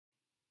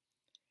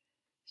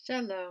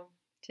Shalom.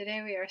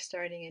 Today we are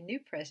starting a new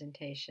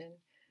presentation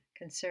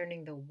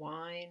concerning the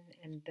wine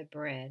and the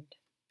bread.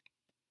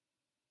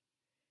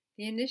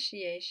 The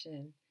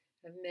initiation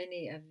of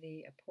many of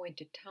the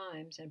appointed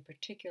times, and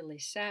particularly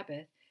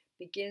Sabbath,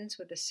 begins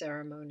with a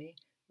ceremony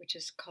which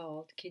is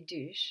called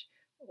Kiddush,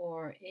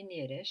 or in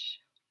Yiddish,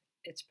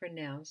 it's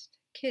pronounced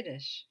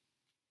Kiddush.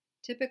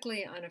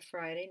 Typically on a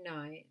Friday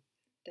night,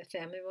 the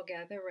family will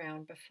gather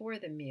around before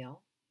the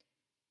meal.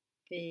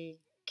 The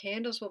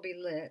candles will be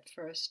lit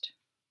first,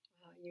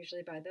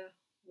 usually by the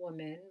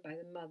woman, by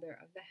the mother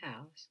of the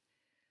house.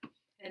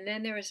 And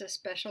then there is a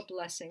special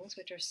blessings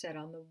which are said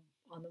on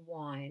the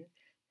wine.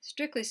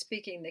 Strictly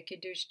speaking, the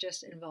kiddush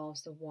just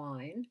involves the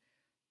wine,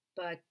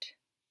 but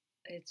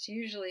it's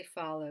usually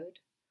followed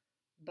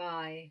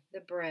by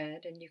the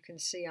bread, and you can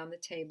see on the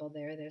table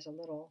there's a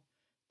little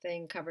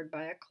thing covered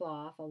by a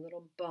cloth, a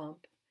little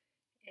bump,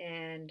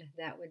 and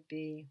that would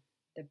be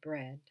the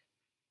bread.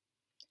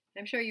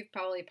 I'm sure you've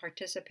probably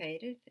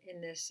participated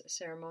in this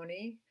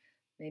ceremony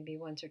maybe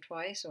once or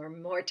twice or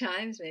more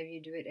times. Maybe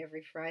you do it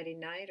every Friday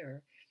night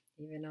or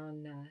even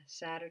on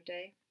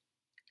Saturday.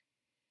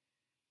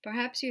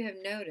 Perhaps you have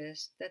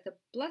noticed that the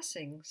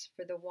blessings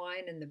for the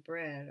wine and the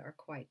bread are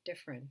quite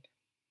different.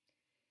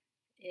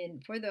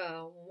 For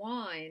the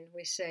wine,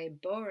 we say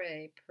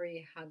bore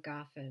pri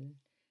hagafen,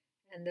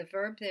 and the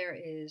verb there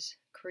is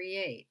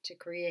create, to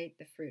create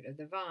the fruit of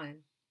the vine.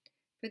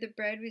 For the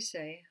bread, we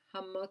say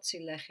hamotzi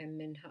lechem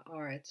min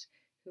haaretz,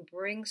 who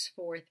brings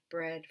forth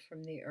bread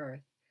from the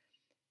earth.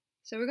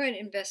 So we're going to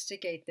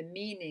investigate the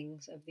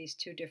meanings of these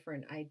two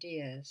different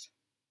ideas.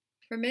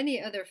 For many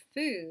other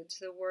foods,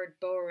 the word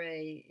bore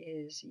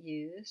is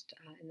used.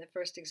 In the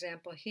first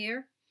example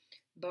here,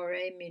 bore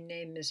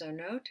mine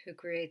mizonot, who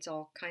creates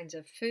all kinds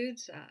of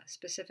foods.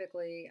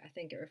 Specifically, I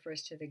think it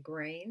refers to the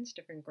grains,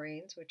 different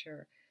grains, which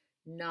are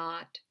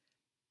not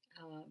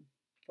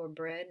for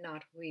bread,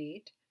 not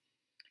wheat.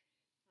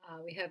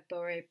 We have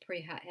bore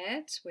pri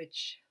ha'etz,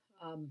 which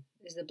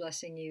is the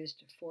blessing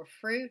used for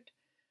fruit.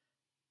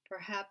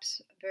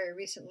 Perhaps very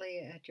recently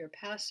at your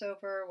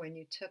Passover, when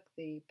you took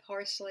the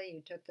parsley,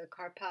 you took the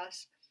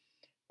karpas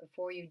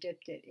before you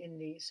dipped it in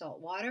the salt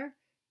water,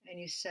 and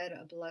you said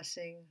a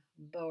blessing,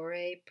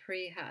 bore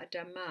pri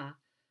ha'adama,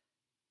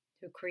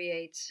 who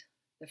creates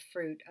the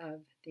fruit of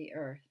the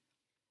earth.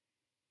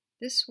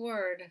 This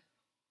word,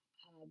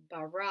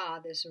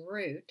 bara, this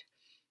root,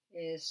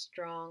 is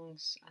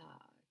Strong's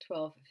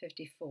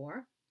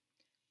 1254,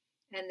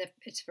 and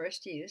its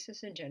first use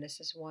is in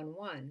Genesis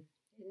 1:1.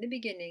 In the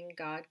beginning,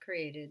 God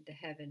created the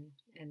heaven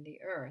and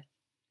the earth.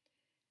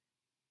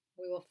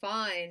 We will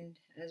find,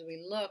 as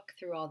we look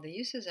through all the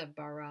uses of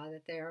bara,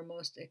 that they are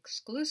most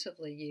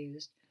exclusively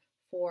used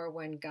for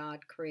when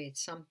God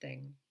creates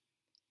something.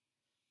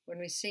 When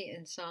we see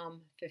in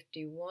Psalm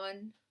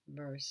 51,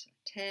 verse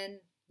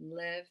 10,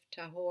 Lev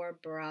tahor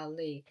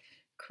barali,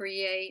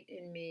 create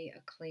in me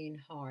a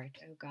clean heart,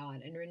 O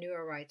God, and renew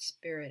a right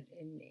spirit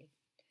in me.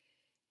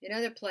 In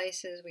other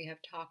places, we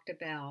have talked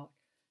about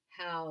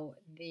how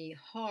the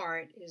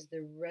heart is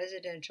the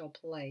residential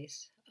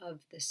place of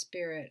the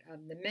spirit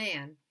of the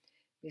man.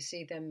 We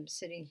see them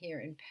sitting here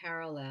in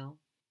parallel.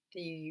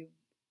 The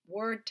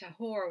word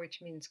tahor,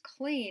 which means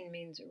clean,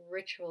 means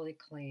ritually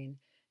clean.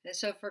 And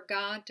so for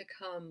God to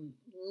come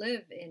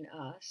live in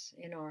us,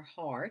 in our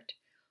heart,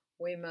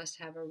 we must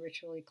have a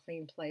ritually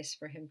clean place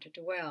for him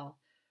to dwell.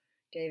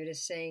 David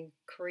is saying,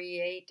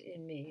 create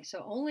in me.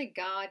 So only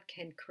God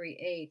can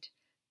create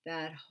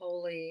that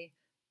holy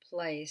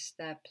place,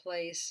 that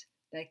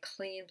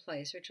clean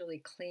place,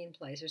 ritually clean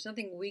place. There's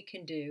nothing we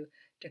can do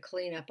to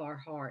clean up our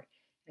heart.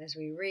 As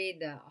we read,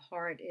 the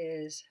heart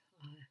is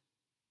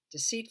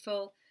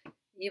deceitful,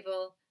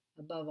 evil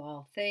above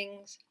all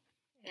things,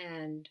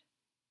 and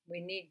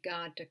we need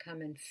God to come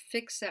and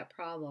fix that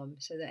problem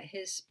so that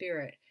his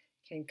spirit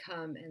can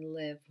come and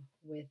live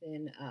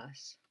within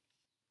us.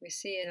 We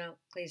see in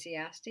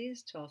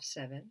Ecclesiastes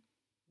 12:7,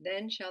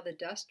 then shall the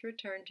dust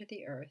return to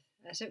the earth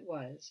as it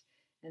was,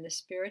 and the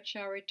spirit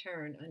shall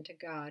return unto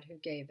God who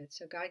gave it.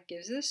 So God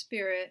gives the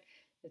spirit.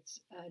 It's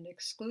an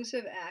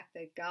exclusive act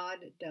that God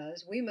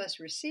does. We must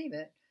receive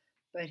it,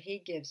 but he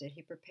gives it.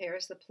 He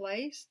prepares the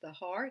place, the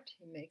heart.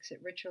 He makes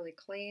it ritually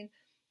clean,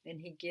 and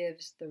he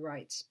gives the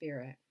right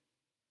spirit.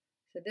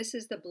 So this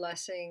is the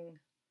blessing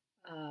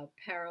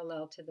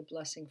parallel to the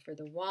blessing for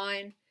the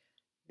wine,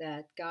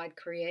 that God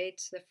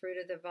creates the fruit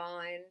of the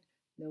vine.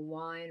 The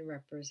wine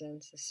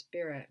represents the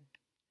spirit.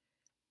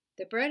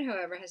 The bread,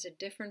 however, has a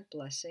different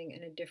blessing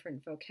and a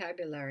different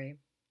vocabulary.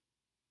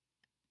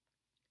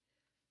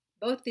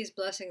 Both these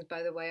blessings,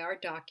 by the way, are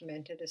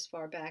documented as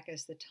far back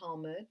as the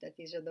Talmud, that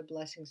these are the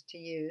blessings to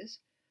use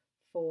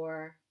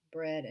for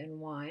bread and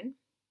wine.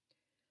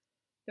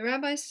 The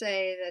rabbis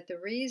say that the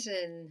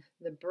reason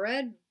the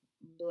bread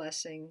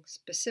blessing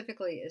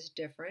specifically is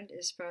different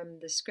is from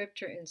the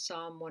scripture in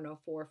Psalm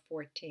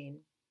 104:14.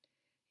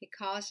 He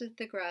causeth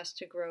the grass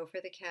to grow for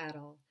the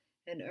cattle,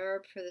 and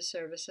herb for the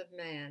service of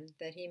man,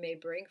 that he may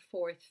bring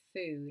forth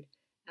food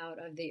out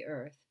of the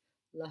earth.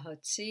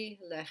 Lahotzi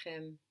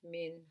lechem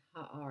min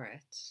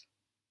haaretz.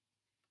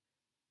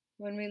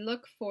 When we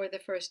look for the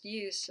first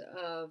use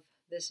of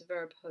this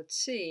verb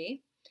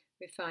hotzi,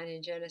 we find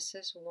in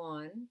Genesis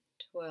 1,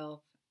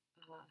 12,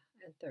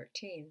 and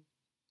 13.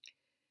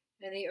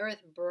 And the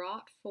earth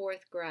brought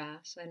forth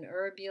grass, and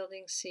herb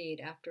yielding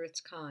seed after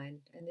its kind,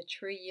 and the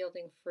tree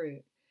yielding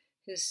fruit,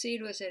 whose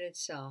seed was in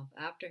itself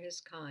after his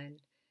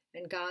kind.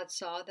 And God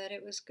saw that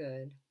it was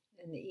good,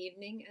 and the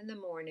evening and the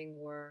morning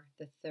were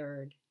the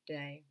third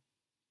day.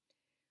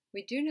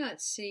 We do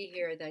not see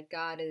here that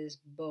God is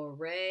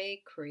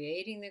borei,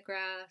 creating the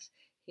grass.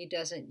 He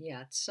doesn't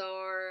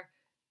yatsar,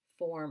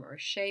 form or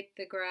shape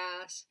the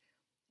grass.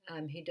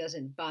 He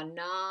doesn't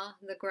bana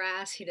the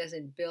grass. He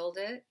doesn't build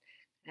it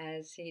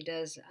as he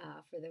does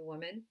for the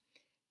woman.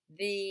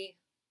 The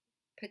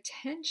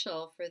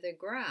potential for the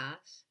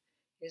grass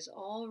is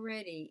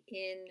already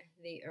in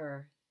the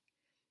earth.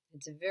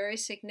 It's very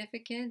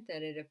significant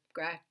that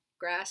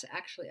grass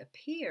actually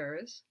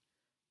appears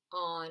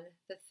on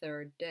the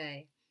third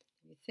day.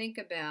 If you think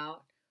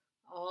about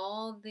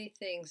all the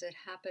things that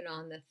happen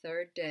on the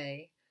third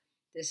day,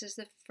 this is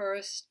the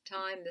first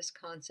time this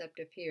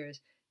concept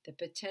appears. The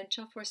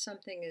potential for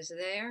something is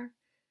there,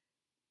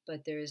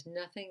 but there is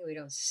nothing, we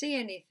don't see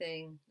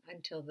anything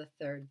until the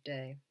third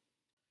day.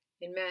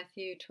 In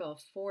Matthew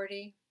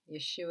 12:40,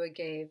 Yeshua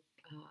gave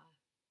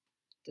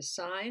the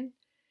sign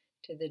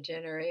to the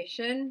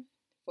generation,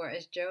 for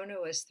as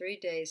Jonah was 3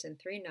 days and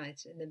 3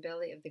 nights in the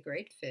belly of the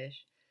great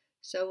fish,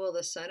 so will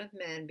the Son of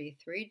Man be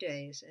 3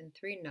 days and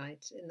 3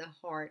 nights in the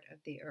heart of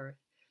the earth.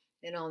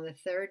 And on the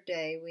third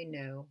day we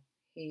know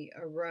he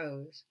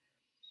arose.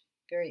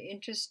 Very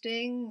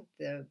interesting.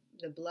 The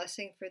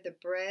blessing for the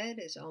bread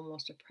is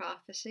almost a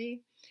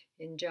prophecy.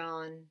 In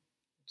John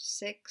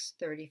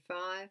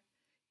 6:35,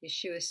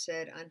 Yeshua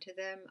said unto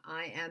them,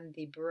 I am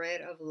the bread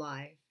of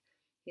life.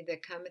 He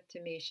that cometh to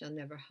me shall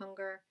never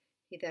hunger.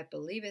 He that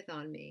believeth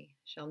on me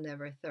shall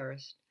never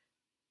thirst.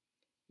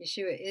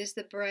 Yeshua is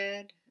the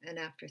bread, and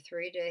after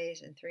 3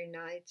 days and 3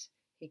 nights,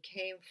 he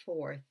came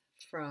forth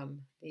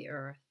from the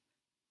earth.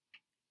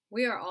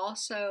 We are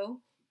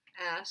also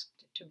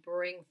asked to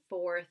bring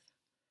forth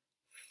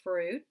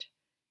fruit.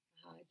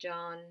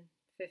 John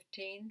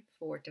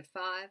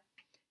 15:4-5.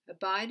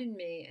 Abide in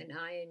me, and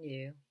I in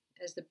you.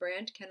 As the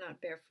branch cannot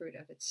bear fruit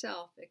of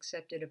itself,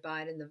 except it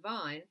abide in the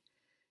vine,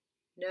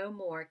 no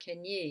more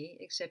can ye,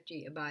 except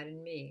ye abide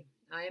in me.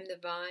 I am the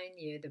vine,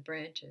 ye are the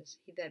branches.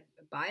 He that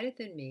abideth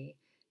in me,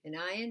 and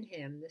I in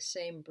him, the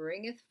same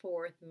bringeth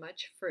forth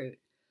much fruit.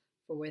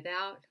 For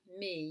without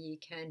me ye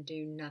can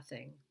do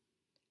nothing.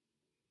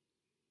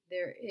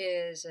 There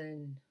is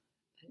an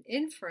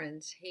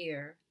inference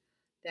here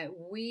that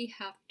we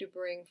have to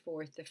bring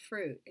forth the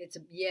fruit.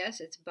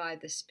 It's by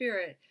the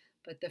Spirit,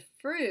 but the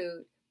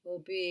fruit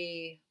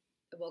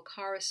will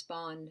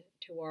correspond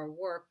to our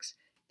works,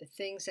 the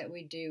things that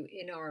we do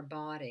in our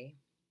body.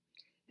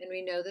 And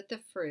we know that the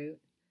fruit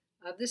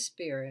of the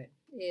Spirit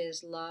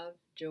is love,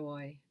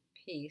 joy,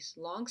 peace,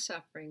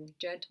 long-suffering,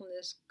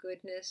 gentleness,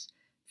 goodness,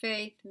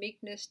 faith,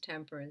 meekness,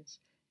 temperance,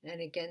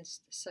 and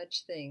against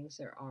such things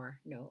there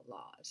are no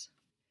laws.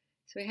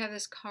 So we have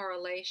this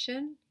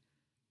correlation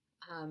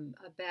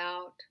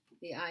about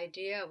the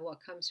idea of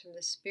what comes from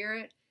the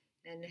Spirit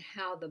and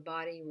how the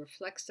body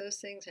reflects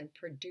those things and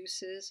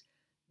produces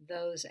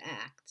those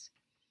acts.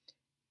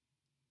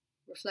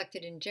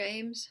 Reflected in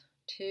James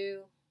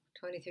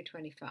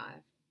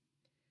 2:20-25.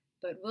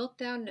 But wilt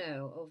thou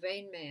know, O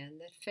vain man,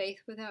 that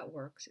faith without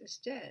works is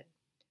dead?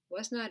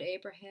 Was not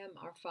Abraham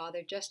our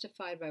father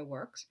justified by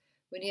works,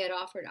 when he had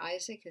offered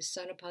Isaac his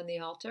son upon the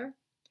altar?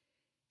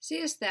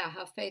 Seest thou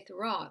how faith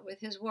wrought with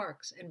his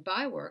works, and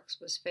by works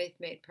was faith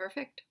made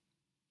perfect?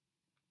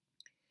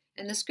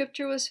 And the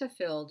scripture was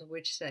fulfilled,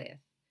 which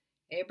saith,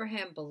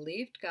 Abraham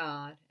believed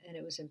God, and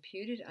it was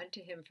imputed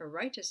unto him for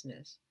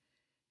righteousness,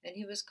 and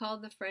he was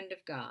called the friend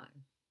of God.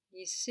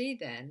 Ye see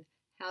then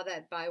how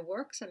that by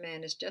works a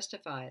man is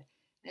justified,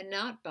 and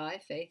not by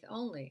faith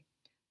only.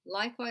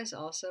 Likewise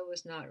also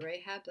was not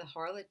Rahab the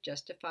harlot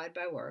justified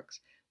by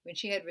works, when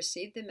she had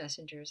received the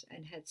messengers,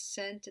 and had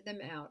sent them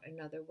out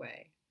another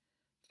way.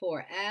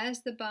 For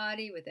as the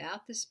body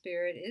without the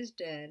Spirit is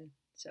dead,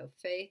 so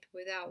faith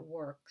without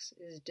works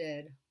is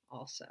dead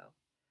also.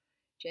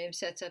 James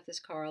sets up this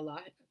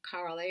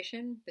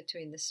correlation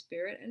between the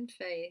Spirit and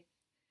faith,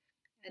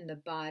 and the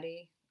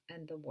body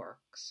and the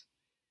works.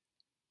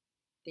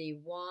 The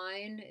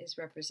wine is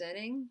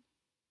representing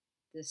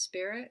the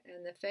Spirit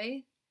and the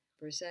faith,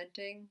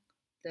 presenting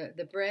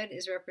the bread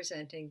is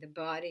representing the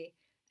body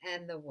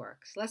and the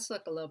works. Let's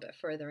look a little bit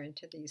further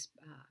into these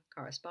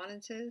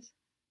correspondences.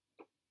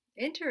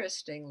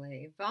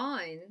 Interestingly,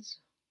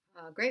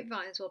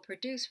 grapevines will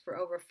produce for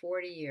over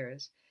 40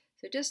 years.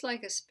 So just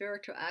like a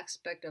spiritual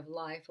aspect of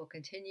life will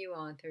continue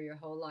on through your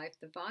whole life,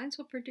 the vines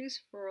will produce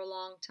for a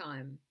long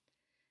time.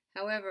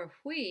 However,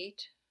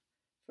 wheat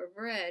for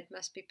bread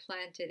must be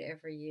planted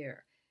every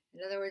year.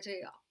 In other words,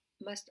 we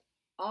must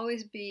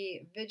always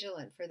be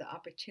vigilant for the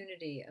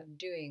opportunity of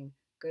doing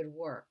good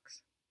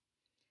works.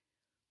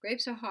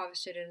 Grapes are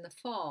harvested in the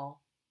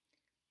fall,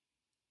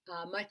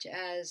 much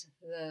as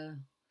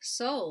the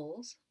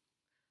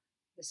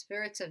The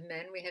spirits of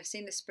men, we have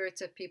seen the spirits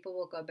of people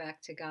will go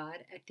back to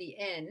God at the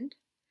end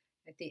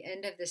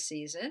of the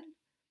season.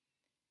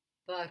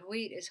 But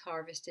wheat is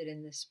harvested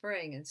in the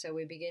spring, and so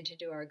we begin to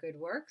do our good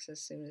works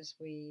as soon as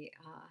we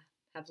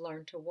have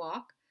learned to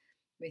walk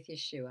with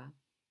Yeshua.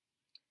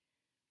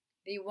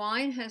 The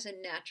wine has a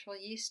natural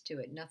yeast to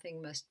it.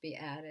 Nothing must be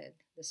added.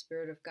 The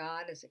Spirit of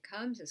God, as it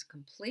comes, is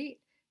complete,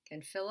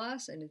 can fill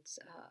us, and it's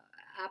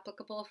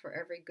applicable for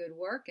every good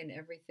work and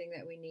everything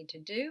that we need to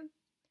do.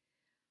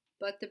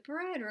 But the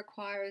bread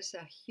requires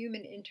a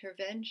human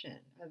intervention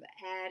of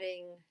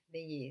adding the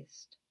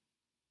yeast.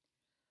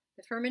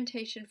 The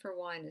fermentation for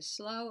wine is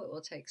slow. It will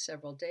take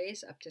several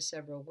days, up to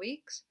several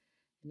weeks.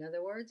 In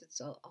other words,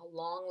 it's a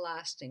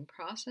long-lasting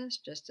process,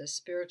 just as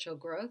spiritual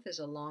growth is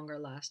a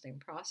longer-lasting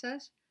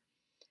process.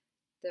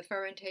 The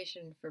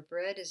fermentation for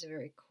bread is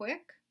very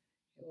quick.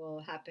 It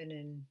will happen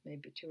in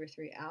maybe 2 or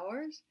 3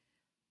 hours.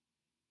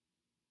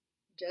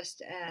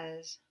 Just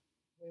as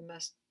we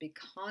must be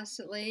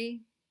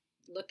constantly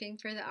looking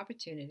for the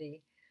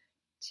opportunity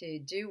to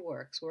do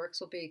works. Works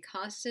will be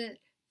constant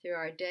through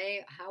our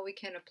day, how we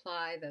can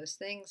apply those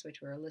things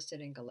which were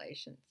listed in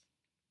Galatians.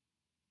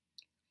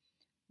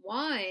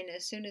 Wine,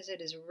 as soon as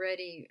it is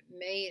ready,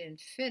 made, and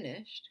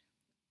finished,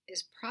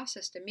 is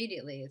processed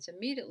immediately. It's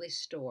immediately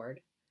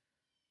stored.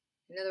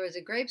 In other words,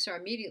 the grapes are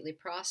immediately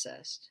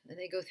processed, and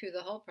they go through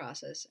the whole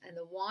process, and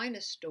the wine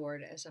is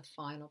stored as a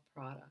final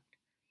product.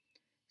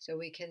 So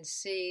we can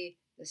see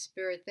the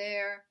Spirit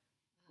there.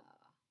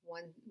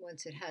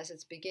 Once it has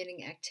its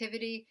beginning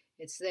activity,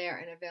 it's there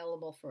and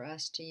available for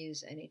us to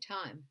use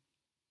anytime.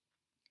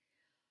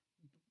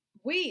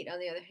 Wheat, on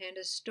the other hand,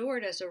 is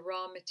stored as a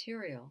raw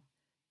material,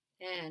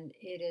 and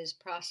it is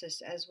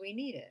processed as we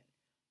need it.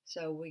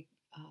 So we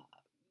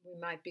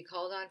might be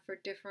called on for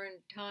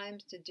different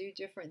times to do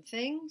different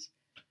things.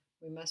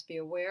 We must be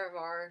aware of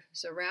our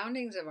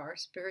surroundings, of our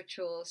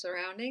spiritual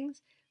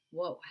surroundings,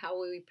 how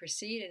we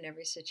proceed in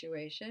every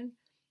situation,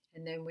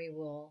 and then we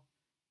will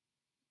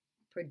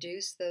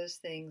produce those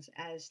things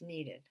as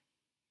needed.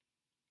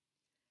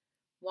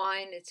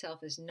 Wine itself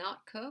is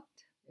not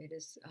cooked. It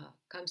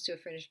comes to a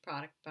finished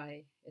product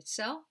by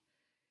itself.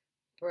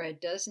 Bread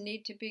does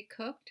need to be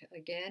cooked.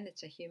 Again,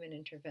 it's a human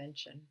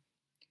intervention.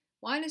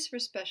 Wine is for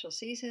special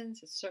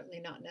seasons. It's certainly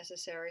not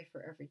necessary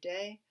for every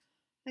day.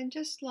 And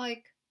just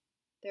like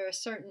there are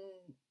certain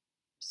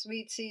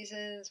sweet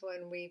seasons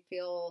when we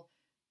feel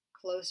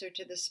closer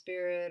to the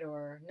Spirit,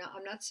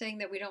 I'm not saying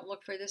that we don't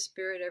look for the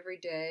Spirit every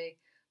day,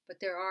 but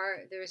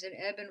there's an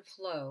ebb and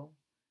flow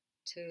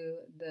to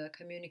the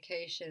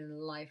communication and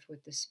life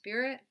with the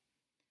Spirit.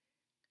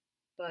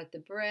 But the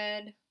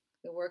bread,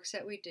 the works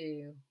that we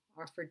do,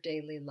 are for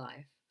daily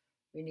life.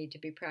 We need to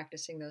be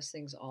practicing those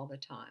things all the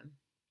time.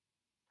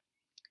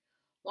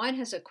 Wine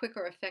has a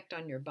quicker effect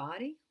on your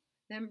body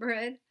than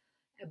bread,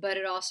 but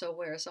it also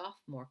wears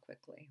off more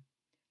quickly.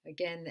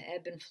 Again, the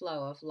ebb and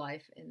flow of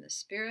life in the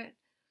Spirit.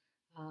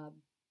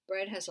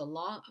 Bread has a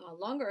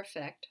longer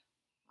effect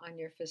on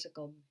your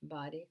physical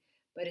body,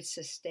 but it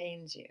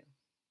sustains you.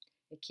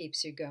 It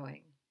keeps you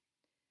going.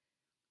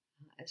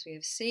 As we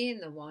have seen,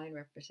 the wine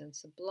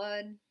represents the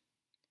blood,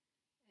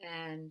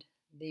 and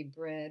the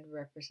bread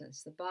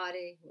represents the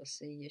body. We'll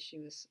see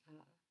Yeshua's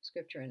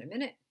scripture in a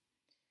minute.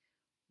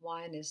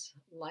 Wine is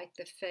like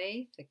the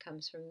faith. It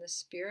comes from the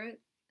Spirit,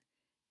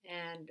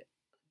 and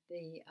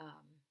the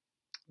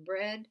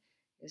bread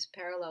is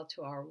parallel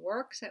to our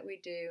works that we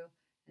do,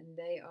 and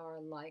they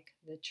are like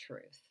the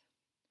truth.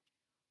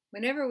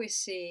 Whenever we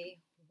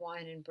see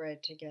wine and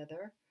bread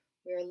together,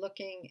 we are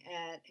looking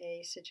at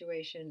a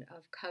situation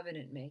of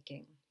covenant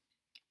making.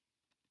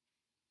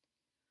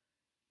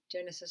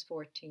 Genesis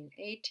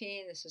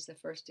 14:18, this is the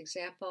first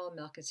example.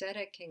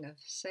 Melchizedek, king of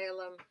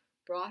Salem,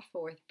 brought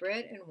forth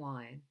bread and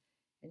wine,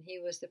 and he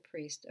was the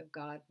priest of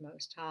God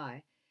Most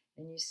High.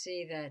 And you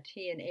see that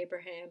he and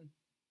Abraham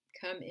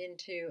come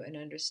into an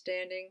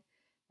understanding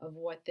of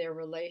what their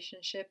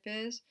relationship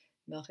is.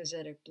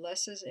 Melchizedek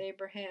blesses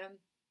Abraham.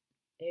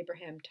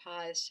 Abraham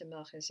tithes to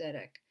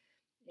Melchizedek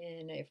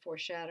in a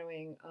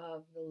foreshadowing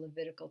of the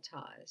Levitical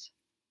tithes.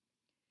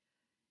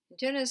 In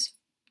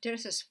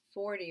Genesis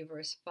 40,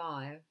 verse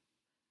 5,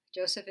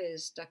 Joseph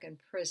is stuck in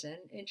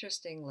prison.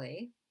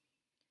 Interestingly,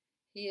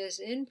 he is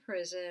in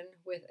prison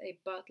with a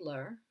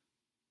butler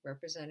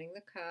representing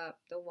the cup,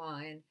 the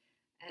wine,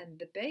 and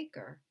the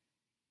baker,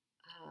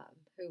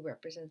 who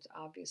represents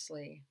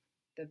obviously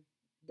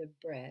the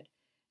bread.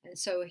 And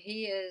so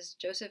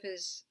Joseph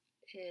is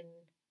in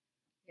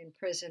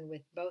prison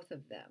with both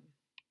of them.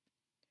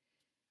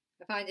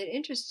 I find it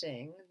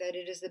interesting that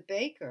it is the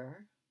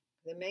baker,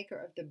 the maker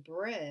of the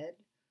bread,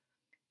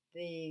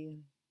 the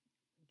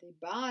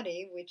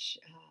body, which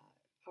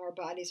our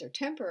bodies are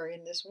temporary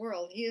in this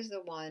world. He is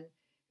the one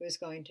who is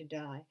going to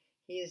die.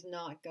 He is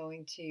not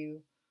going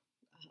to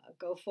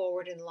go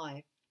forward in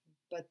life.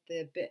 But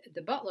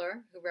the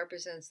butler, who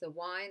represents the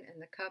wine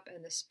and the cup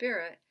and the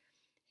Spirit,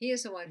 he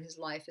is the one whose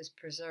life is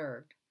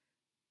preserved.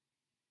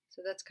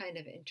 So that's kind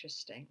of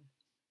interesting.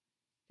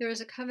 There is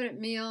a covenant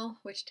meal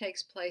which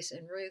takes place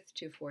in Ruth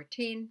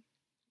 2:14.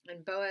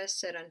 And Boaz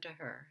said unto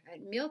her,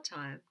 At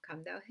mealtime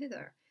come thou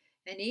hither,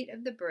 and eat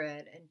of the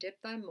bread, and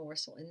dip thy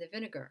morsel in the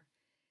vinegar.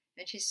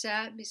 And she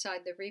sat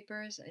beside the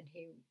reapers, and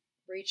he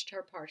reached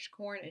her parched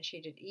corn, and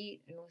she did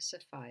eat, and was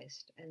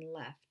sufficed, and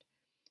left.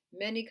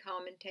 Many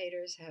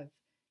commentators have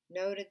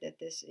noted that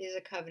this is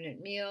a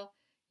covenant meal.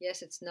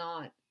 Yes, it's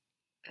not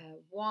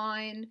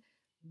wine,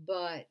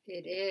 but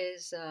it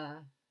is.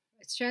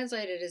 It's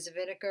translated as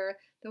vinegar.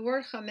 The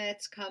word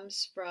chametz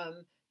comes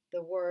from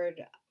the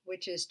word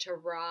which is to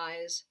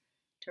rise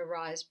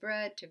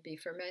bread, to be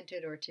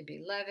fermented or to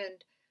be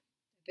leavened.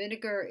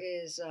 Vinegar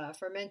is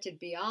fermented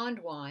beyond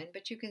wine,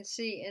 but you can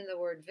see in the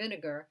word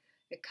vinegar,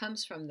 it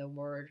comes from the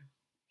word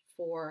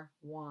for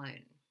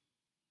wine.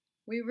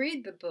 We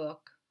read the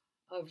book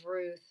of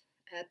Ruth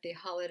at the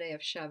holiday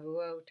of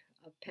Shavuot,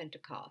 of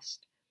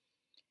Pentecost.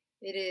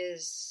 It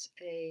is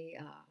a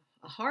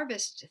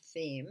harvest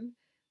theme.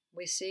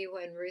 We see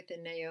when Ruth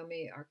and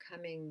Naomi are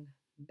coming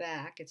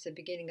back. It's the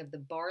beginning of the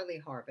barley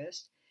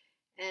harvest,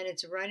 and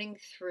it's running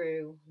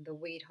through the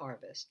wheat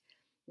harvest.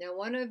 Now,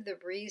 one of the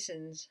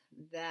reasons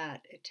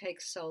that it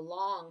takes so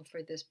long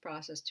for this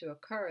process to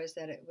occur is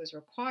that it was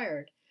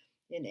required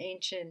in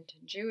ancient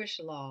Jewish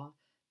law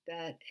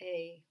that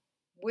a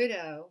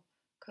widow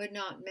could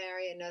not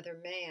marry another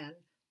man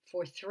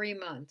for 3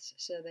 months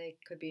so they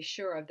could be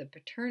sure of the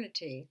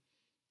paternity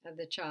of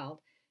the child.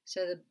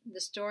 So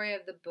the story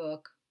of the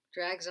book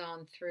drags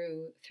on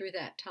through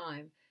that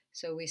time.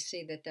 So we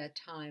see that that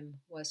time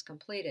was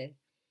completed.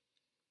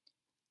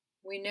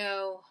 We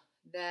know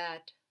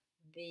that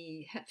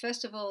the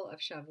festival of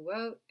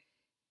Shavuot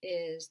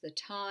is the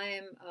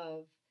time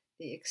of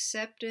the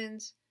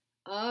acceptance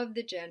of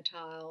the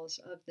Gentiles,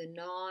 of the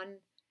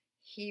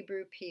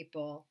non-Hebrew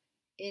people,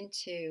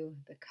 into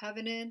the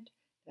covenant.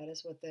 That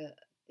is what the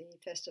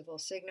festival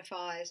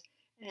signifies.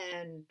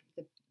 And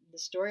the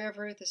story of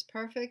Ruth is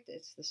perfect.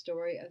 It's the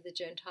story of the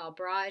Gentile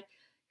bride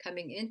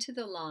coming into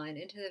the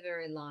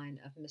very line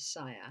of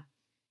Messiah.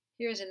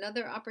 Here's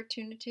another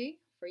opportunity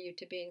for you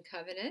to be in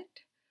covenant.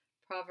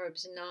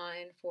 Proverbs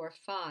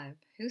 9:4-5.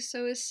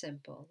 Whoso is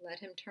simple, let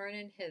him turn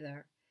in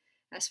hither.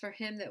 As for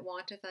him that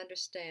wanteth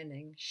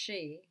understanding,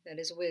 she, that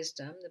is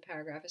wisdom, the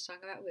paragraph is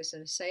talking about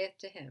wisdom, saith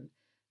to him,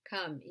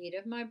 Come, eat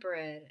of my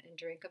bread, and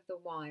drink of the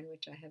wine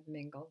which I have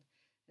mingled.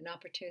 An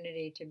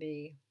opportunity to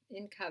be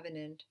in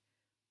covenant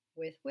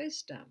with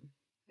wisdom.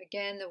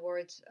 Again, the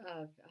words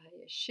of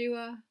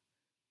Yeshua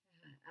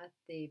at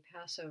the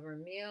Passover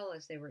meal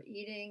as they were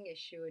eating.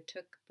 Yeshua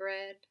took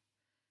bread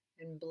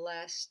and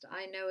blessed.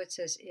 I know it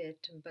says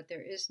it, but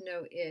there is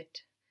no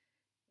it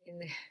in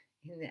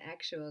the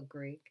actual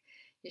Greek.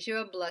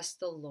 Yeshua blessed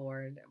the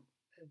Lord.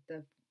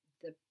 The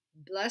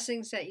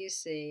blessings that you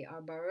see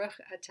are Baruch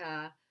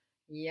Atah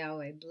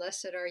Yahweh.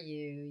 Blessed are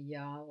you,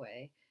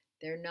 Yahweh.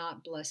 They're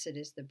not blessed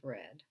is the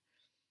bread.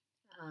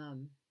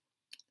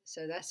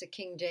 So that's a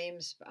King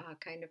James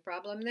kind of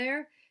problem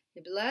there.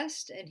 He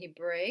blessed and he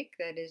brake,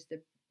 that is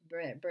the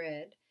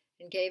bread,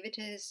 and gave it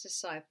to his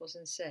disciples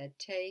and said,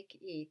 Take,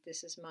 eat,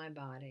 this is my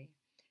body.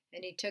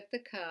 And he took the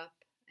cup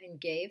and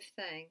gave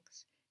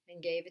thanks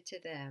and gave it to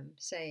them,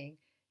 saying,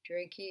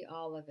 Drink ye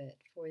all of it,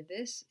 for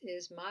this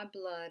is my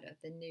blood of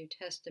the New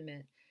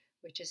Testament,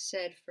 which is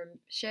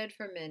shed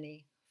for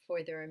many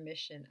for the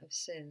remission of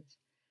sins.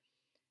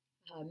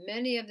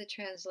 Many of the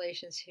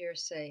translations here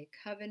say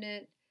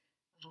covenant.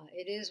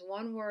 It is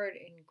one word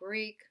in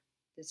Greek.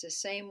 It's the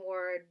same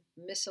word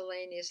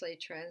miscellaneously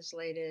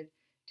translated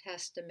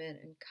testament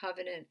and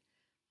covenant.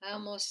 I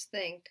almost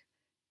think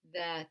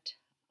that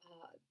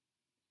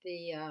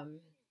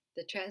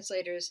the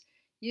translators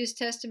use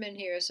testament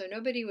here so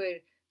nobody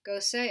would go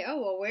say,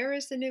 oh, well, where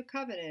is the new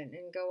covenant?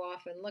 And go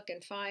off and look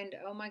and find,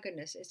 oh my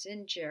goodness, it's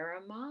in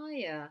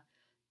Jeremiah.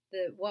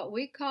 What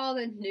we call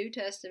the New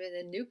Testament,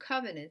 the new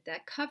covenant,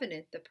 that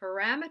covenant, the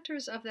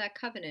parameters of that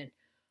covenant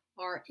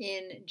are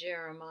in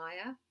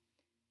Jeremiah.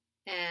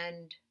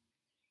 And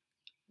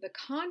the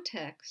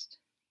context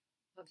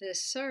of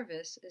this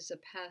service is a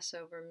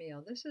Passover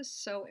meal. This is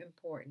so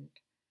important.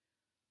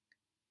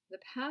 The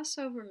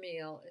Passover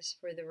meal is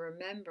for the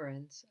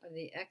remembrance of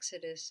the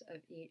exodus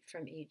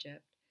from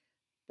Egypt,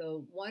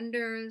 the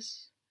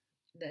wonders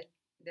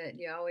that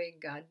Yahweh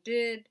God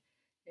did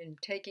in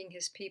taking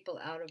his people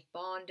out of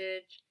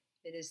bondage.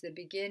 It is the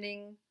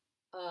beginning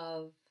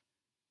of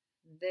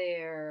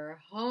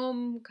their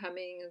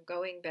homecoming,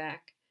 going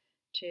back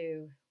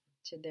to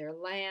their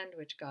land,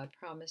 which God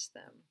promised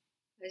them.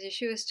 As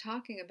Yeshua is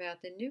talking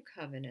about the new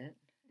covenant,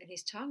 and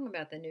he's talking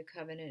about the new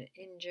covenant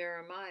in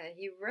Jeremiah,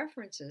 he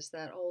references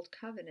that old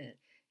covenant.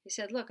 He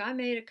said, look, I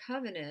made a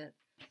covenant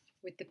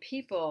with the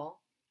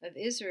people of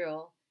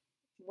Israel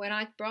when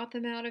I brought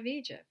them out of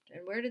Egypt.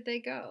 And where did they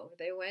go?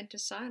 They went to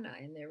Sinai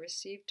and they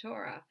received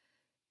Torah.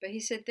 But he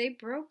said they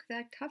broke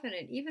that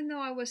covenant, even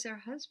though I was their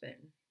husband.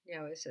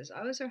 Yahweh says,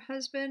 I was their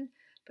husband,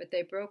 but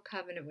they broke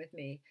covenant with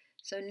me.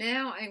 So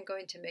now I'm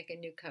going to make a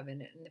new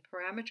covenant. And the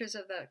parameters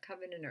of that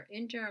covenant are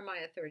in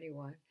Jeremiah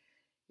 31.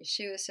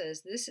 Yeshua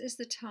says, this is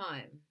the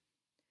time.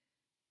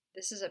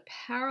 This is a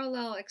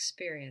parallel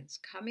experience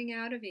coming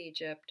out of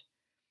Egypt,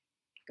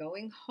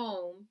 going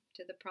home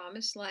to the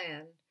promised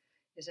land,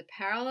 is a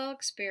parallel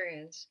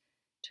experience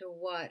to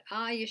what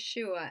I,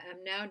 Yeshua,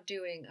 am now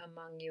doing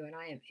among you. And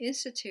I am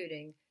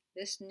instituting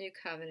this new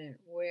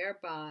covenant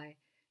whereby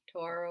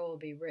Torah will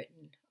be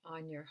written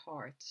on your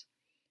hearts.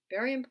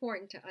 Very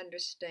important to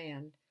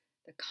understand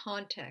the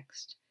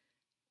context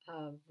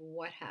of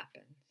what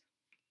happens.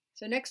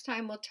 So next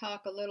time we'll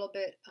talk a little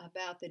bit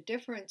about the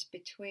difference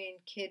between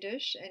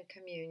Kiddush and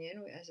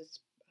communion as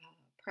it's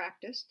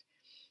practiced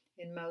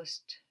in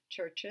most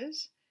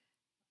churches.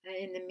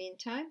 In the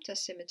meantime,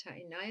 tasim et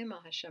ha'inayim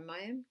al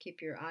hashamayim,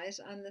 keep your eyes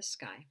on the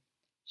sky.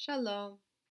 Shalom.